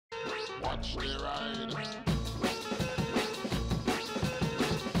Watch me ride.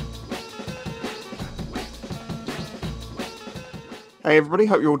 Hey everybody,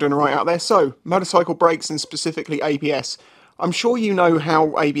 hope you're all doing alright out there. So, motorcycle brakes and specifically ABS. I'm sure you know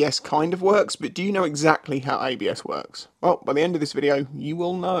how ABS kind of works, but do you know exactly how ABS works? Well, by the end of this video, you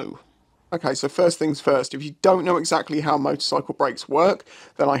will know. Okay, so first things first, if you don't know exactly how motorcycle brakes work,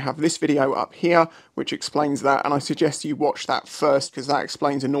 then I have this video up here which explains that, and I suggest you watch that first because that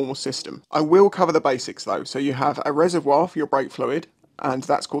explains a normal system. I will cover the basics though. So you have a reservoir for your brake fluid, and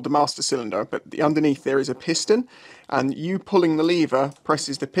that's called the master cylinder, but underneath there is a piston, and you pulling the lever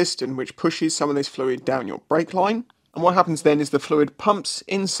presses the piston, which pushes some of this fluid down your brake line. And what happens then is the fluid pumps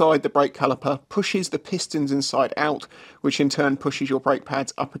inside the brake caliper, pushes the pistons inside out, which in turn pushes your brake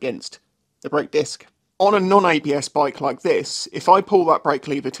pads up against the brake disc. On a non-ABS bike like this, if I pull that brake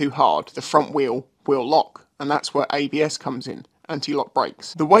lever too hard, the front wheel will lock, and that's where ABS comes in, anti-lock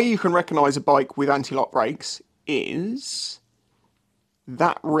brakes. The way you can recognise a bike with anti-lock brakes is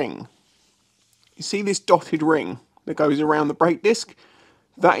that ring. You see this dotted ring that goes around the brake disc?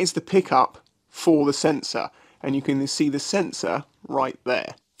 That is the pickup for the sensor, and you can see the sensor right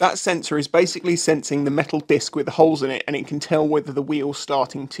there. That sensor is basically sensing the metal disc with the holes in it, and it can tell whether the wheel's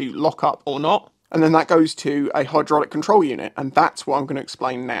starting to lock up or not. And then that goes to a hydraulic control unit, and that's what I'm going to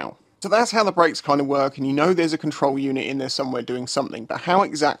explain now. So that's how the brakes kind of work, and you know there's a control unit in there somewhere doing something, but how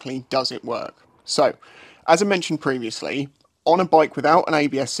exactly does it work? So, as I mentioned previously, on a bike without an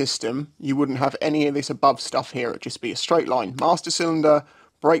ABS system, you wouldn't have any of this above stuff here. It'd just be a straight line. Master cylinder,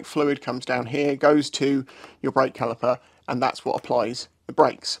 brake fluid comes down here, goes to your brake caliper, and that's what applies the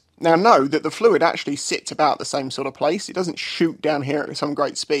brakes. Now know that the fluid actually sits about the same sort of place. It doesn't shoot down here at some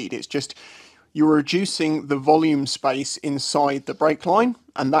great speed. It's just you're reducing the volume space inside the brake line,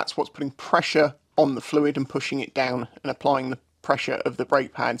 and that's what's putting pressure on the fluid and pushing it down and applying the pressure of the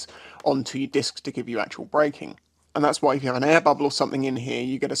brake pads onto your discs to give you actual braking. And that's why if you have an air bubble or something in here,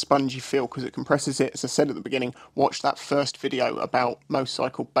 you get a spongy feel because it compresses it. As I said at the beginning, watch that first video about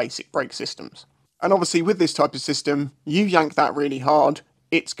motorcycle basic brake systems. And obviously with this type of system, you yank that really hard,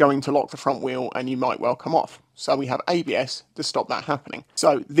 it's going to lock the front wheel and you might well come off. So we have ABS to stop that happening.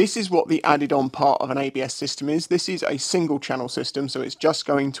 So this is what the added on part of an ABS system is. This is a single channel system, so it's just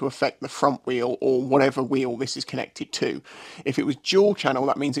going to affect the front wheel or whatever wheel this is connected to. If it was dual channel,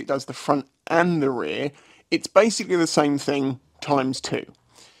 that means it does the front and the rear. It's basically the same thing times two.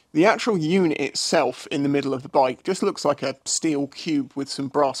 The actual unit itself in the middle of the bike just looks like a steel cube with some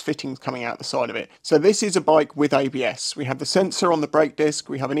brass fittings coming out the side of it. So this is a bike with ABS. We have the sensor on the brake disc,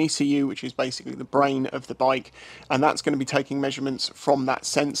 we have an ECU, which is basically the brain of the bike, and that's going to be taking measurements from that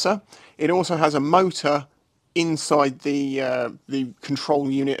sensor. It also has a motor inside the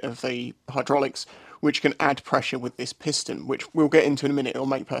control unit of the hydraulics, which can add pressure with this piston, which we'll get into in a minute. It'll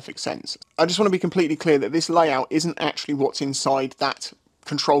make perfect sense. I just want to be completely clear that this layout isn't actually what's inside that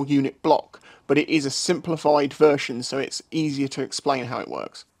control unit block, but it is a simplified version, so it's easier to explain how it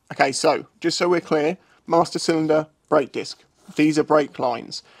works. Okay, so just so we're clear, master cylinder, brake disc. These are brake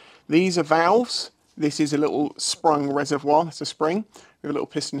lines. These are valves. This is a little sprung reservoir. It's a spring. We have a little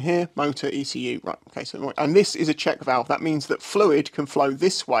piston here, motor, ECU. Right, okay, so, and this is a check valve. That means that fluid can flow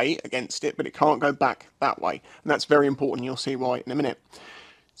this way against it, but it can't go back that way. And that's very important. You'll see why in a minute.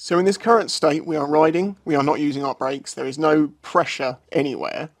 So in this current state, we are riding. We are not using our brakes. There is no pressure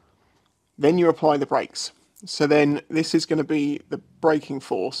anywhere. Then you apply the brakes. So then this is going to be the braking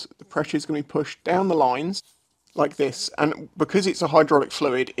force. The pressure is going to be pushed down the lines like this. And because it's a hydraulic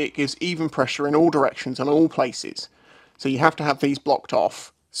fluid, it gives even pressure in all directions and all places. So you have to have these blocked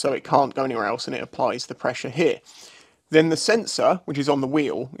off so it can't go anywhere else, and it applies the pressure here. Then the sensor, which is on the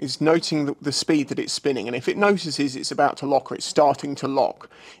wheel, is noting the speed that it's spinning, and if it notices it's about to lock or it's starting to lock,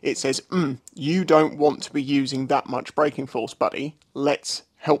 it says, you don't want to be using that much braking force, buddy. Let's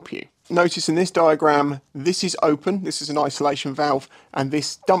help you. Notice in this diagram, this is open, this is an isolation valve, and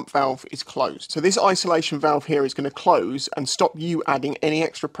this dump valve is closed. So this isolation valve here is going to close and stop you adding any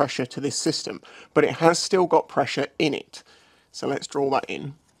extra pressure to this system, but it has still got pressure in it. So let's draw that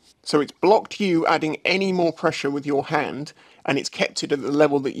in. So it's blocked you adding any more pressure with your hand, and it's kept it at the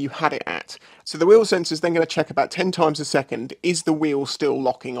level that you had it at. So the wheel sensor is then going to check about 10 times a second, is the wheel still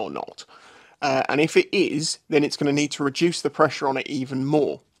locking or not? And if it is, then it's going to need to reduce the pressure on it even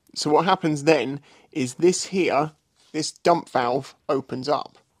more. So what happens then is this here, this dump valve opens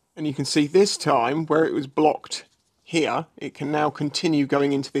up. And you can see this time where it was blocked here, it can now continue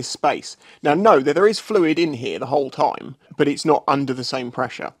going into this space. Now note that there is fluid in here the whole time, but it's not under the same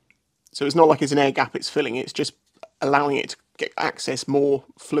pressure. So it's not like it's an air gap it's filling, it's just allowing it to get access more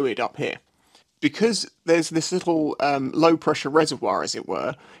fluid up here. Because there's this little low pressure reservoir, as it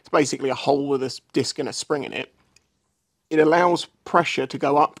were, it's basically a hole with a disc and a spring in it. It allows pressure to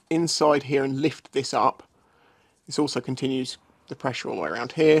go up inside here and lift this up. This also continues the pressure all the way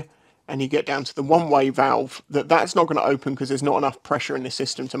around here, and you get down to the one-way valve that's not going to open because there's not enough pressure in the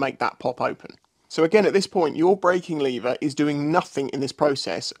system to make that pop open. So again, at this point, your braking lever is doing nothing in this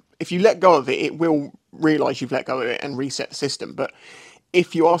process. If you let go of it, it will realise you've let go of it and reset the system, but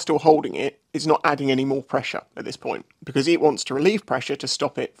if you are still holding it, it's not adding any more pressure at this point because it wants to relieve pressure to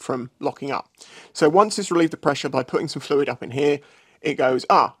stop it from locking up. So once it's relieved the pressure by putting some fluid up in here, it goes,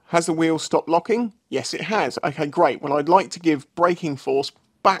 has the wheel stopped locking? Yes, it has. Okay, great. Well, I'd like to give braking force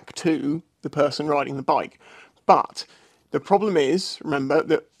back to the person riding the bike. But the problem is, remember,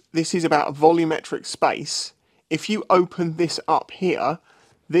 that this is about a volumetric space. If you open this up here,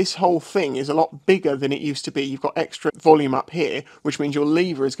 this whole thing is a lot bigger than it used to be. You've got extra volume up here, which means your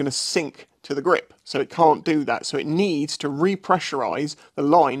lever is going to sink to the grip. So it can't do that. So it needs to repressurize the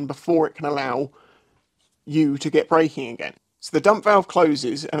line before it can allow you to get braking again. So the dump valve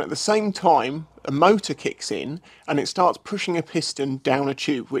closes, and at the same time, a motor kicks in and it starts pushing a piston down a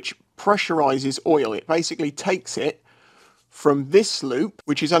tube, which pressurizes oil. It basically takes it from this loop,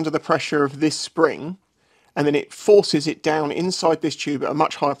 which is under the pressure of this spring, and then it forces it down inside this tube at a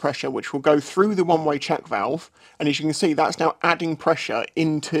much higher pressure, which will go through the one-way check valve. And as you can see, that's now adding pressure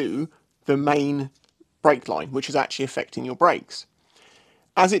into the main brake line, which is actually affecting your brakes.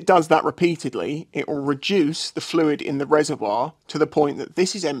 As it does that repeatedly, it will reduce the fluid in the reservoir to the point that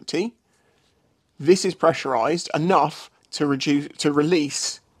this is empty, this is pressurized enough to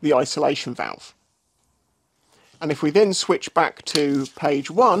release the isolation valve. And if we then switch back to page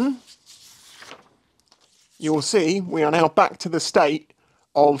 1, you'll see we are now back to the state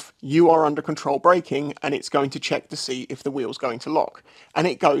of you are under control braking, and it's going to check to see if the wheel's going to lock. And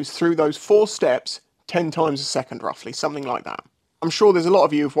it goes through those 4 steps 10 times a second roughly, something like that. I'm sure there's a lot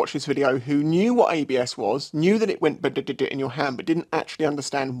of you who've watched this video who knew what ABS was, knew that it went in your hand, but didn't actually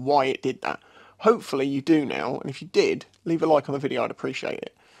understand why it did that. Hopefully you do now, and if you did, leave a like on the video, I'd appreciate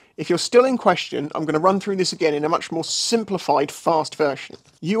it. If you're still in question, I'm going to run through this again in a much more simplified, fast version.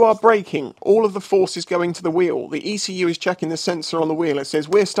 You are braking, all of the force is going to the wheel. The ECU is checking the sensor on the wheel. It says,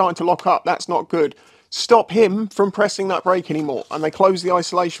 we're starting to lock up, that's not good. Stop him from pressing that brake anymore. And they close the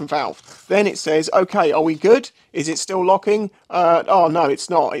isolation valve. Then it says, okay, are we good? Is it still locking? Oh no, it's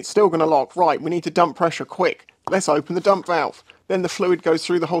not. It's still going to lock. Right, we need to dump pressure quick. Let's open the dump valve. Then the fluid goes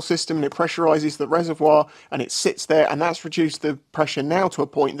through the whole system and it pressurizes the reservoir and it sits there, and that's reduced the pressure now to a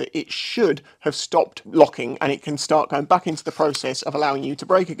point that it should have stopped locking and it can start going back into the process of allowing you to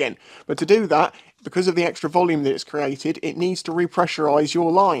brake again. But to do that, because of the extra volume that it's created, it needs to repressurize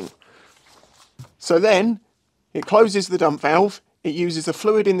your line. So then it closes the dump valve, it uses the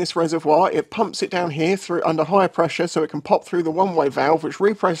fluid in this reservoir, it pumps it down here through under higher pressure so it can pop through the one-way valve, which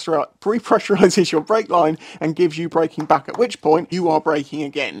repressurizes your brake line and gives you braking back, at which point you are braking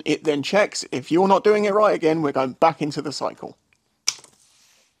again. It then checks, if you're not doing it right again, we're going back into the cycle.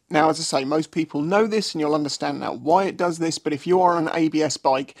 Now, as I say, most people know this and you'll understand now why it does this, but if you are on an ABS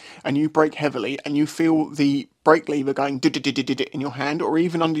bike and you brake heavily and you feel the brake lever going in your hand, or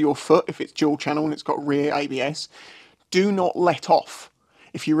even under your foot if it's dual channel and it's got rear ABS, do not let off.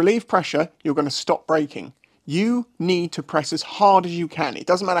 If you relieve pressure, you're going to stop braking. You need to press as hard as you can. It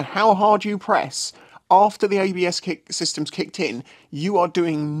doesn't matter how hard you press. After the ABS system's kicked in, you are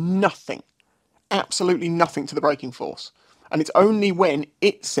doing nothing, absolutely nothing to the braking force. And it's only when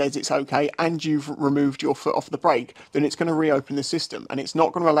it says it's okay and you've removed your foot off the brake, then it's going to reopen the system, and it's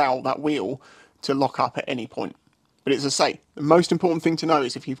not going to allow that wheel to lock up at any point. But as I say, the most important thing to know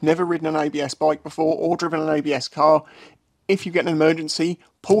is if you've never ridden an ABS bike before or driven an ABS car, if you get an emergency,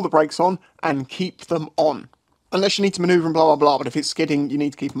 pull the brakes on and keep them on. Unless you need to manoeuvre and blah, blah, blah, but if it's skidding, you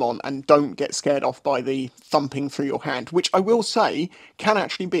need to keep them on, and don't get scared off by the thumping through your hand, which I will say can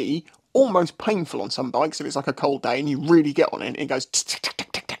actually be almost painful on some bikes if it's like a cold day and you really get on it and it goes tick, tick, tick,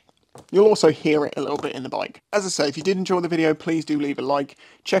 tick, tick. You'll also hear it a little bit in the bike. As I say, if you did enjoy the video, please do leave a like.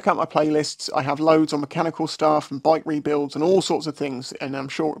 Check out my playlists. I have loads on mechanical stuff and bike rebuilds and all sorts of things, and I'm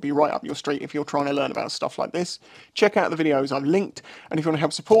sure it'll be right up your street if you're trying to learn about stuff like this. Check out the videos I've linked, and if you want to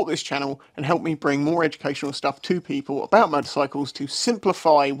help support this channel and help me bring more educational stuff to people about motorcycles to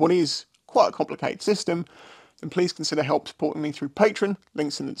simplify what is quite a complicated system, then please consider help supporting me through Patreon,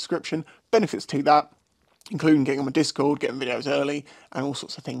 links in the description, benefits to that, including getting on my Discord, getting videos early, and all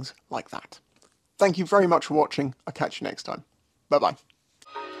sorts of things like that. Thank you very much for watching. I'll catch you next time. Bye bye.